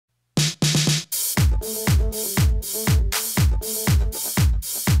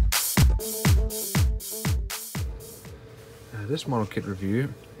This model kit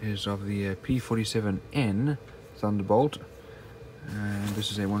review is of the P-47N Thunderbolt, and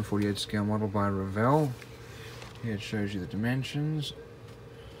this is a 1/48 scale model by Revell. Here it shows you the dimensions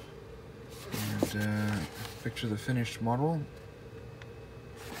and a picture of the finished model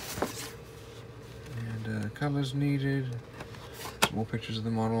and colors needed, some more pictures of the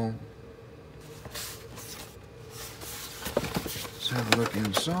model. Let's have a look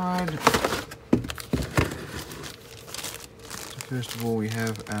inside. First of all, we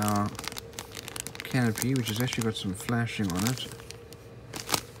have our canopy, which has actually got some flashing on it.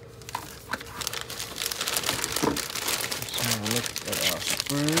 Let's have a look at our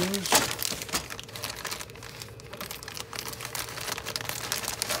screws.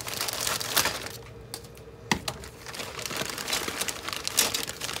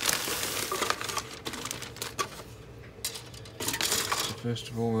 So first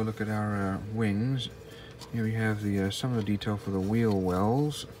of all, we'll look at our wings. Here we have the some of the detail for the wheel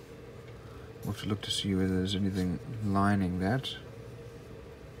wells. We'll have to look to see whether there's anything lining that.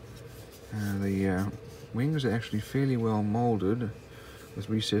 The wings are actually fairly well molded with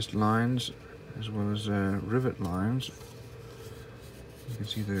recessed lines as well as rivet lines. You can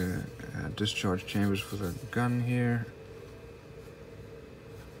see the discharge chambers for the gun here.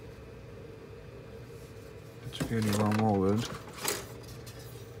 It's fairly well molded.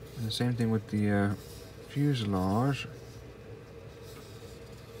 And the same thing with the fuselage.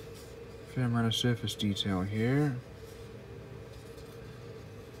 Fair amount of surface detail here.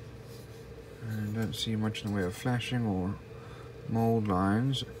 And don't see much in the way of flashing or mold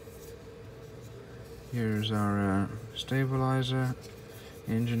lines. Here's our stabilizer,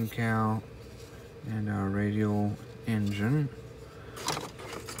 engine cowl, and our radial engine.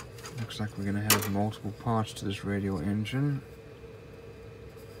 Looks like we're going to have multiple parts to this radial engine.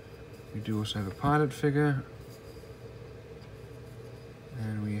 We do also have a pilot figure,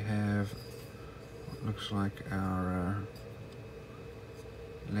 and we have what looks like our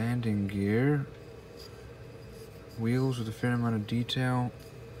landing gear, wheels with a fair amount of detail.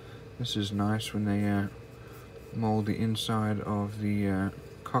 This is nice when they mold the inside of the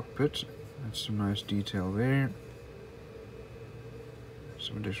cockpit. That's some nice detail there.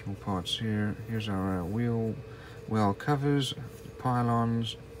 Some additional parts here. Here's our wheel well covers,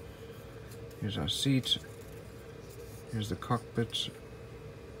 pylons. Here's our seat. Here's the cockpit.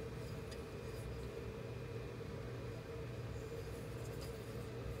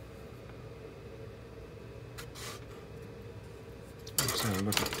 Let's have a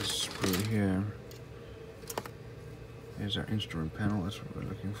look at this sprue here. Here's our instrument panel, that's what we're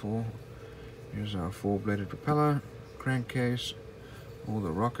looking for. Here's our four-bladed propeller, crankcase, all the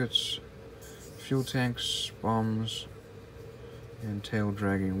rockets, fuel tanks, bombs, and tail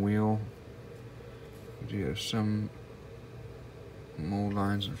dragging wheel. We do have some mold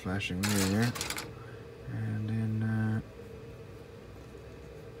lines and flashing there, and then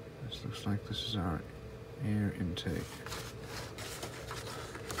this looks like this is our air intake.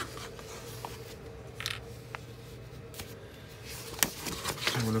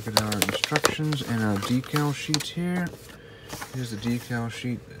 So we'll look at our instructions and our decal sheet here. Here's the decal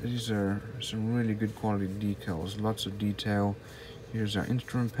sheet. These are some really good quality decals, lots of detail. Here's our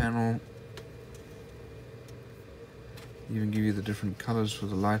instrument panel. Even give you the different colors for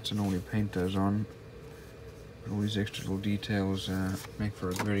the lights and all your paint those on. All these extra little details make for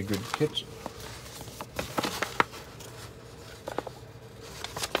a very good kit.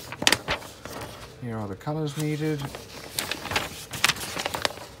 Here are the colors needed.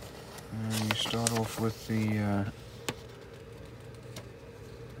 And you start off with the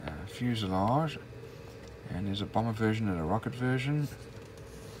fuselage, and there's a bomber version and a rocket version.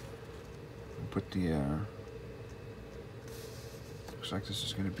 We'll put the looks like this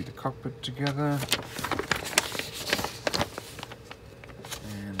is going to be the cockpit together,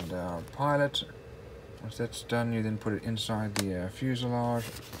 and our pilot. Once that's done, you then put it inside the fuselage,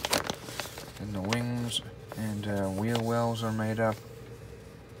 and the wings and wheel wells are made up.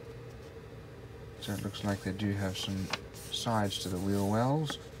 So it looks like they do have some sides to the wheel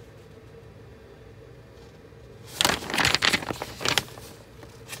wells.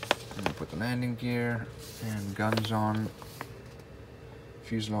 And we put the landing gear and guns on.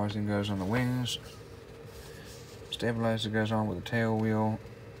 Fuselage then goes on the wings. Stabilizer goes on with the tail wheel.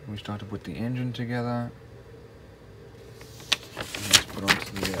 We start to put the engine together. And let's put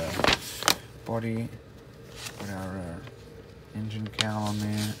onto the body. Put our engine cowl on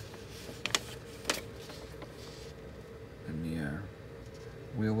there. And the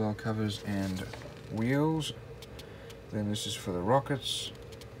wheel well covers and wheels. Then this is for the rockets.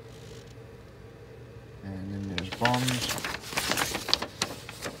 And then there's bombs.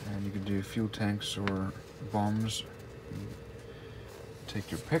 And you can do fuel tanks or bombs.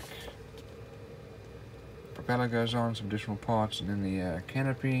 Take your pick. Propeller goes on, some additional parts, and then the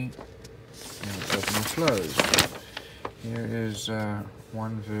canopy. And it opens and close. Here is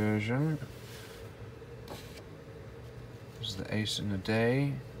one version. This is the Ace in the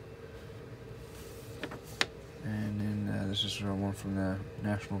Day. And then this is one from the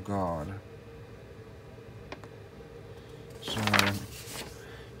National Guard. So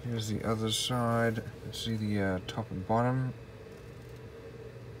here's the other side. Let's see the top and bottom.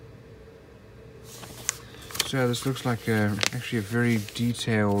 So this looks like actually a very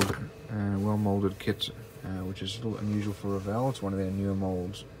detailed, well molded kit, which is a little unusual for Revell. It's one of their newer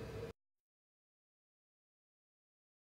molds.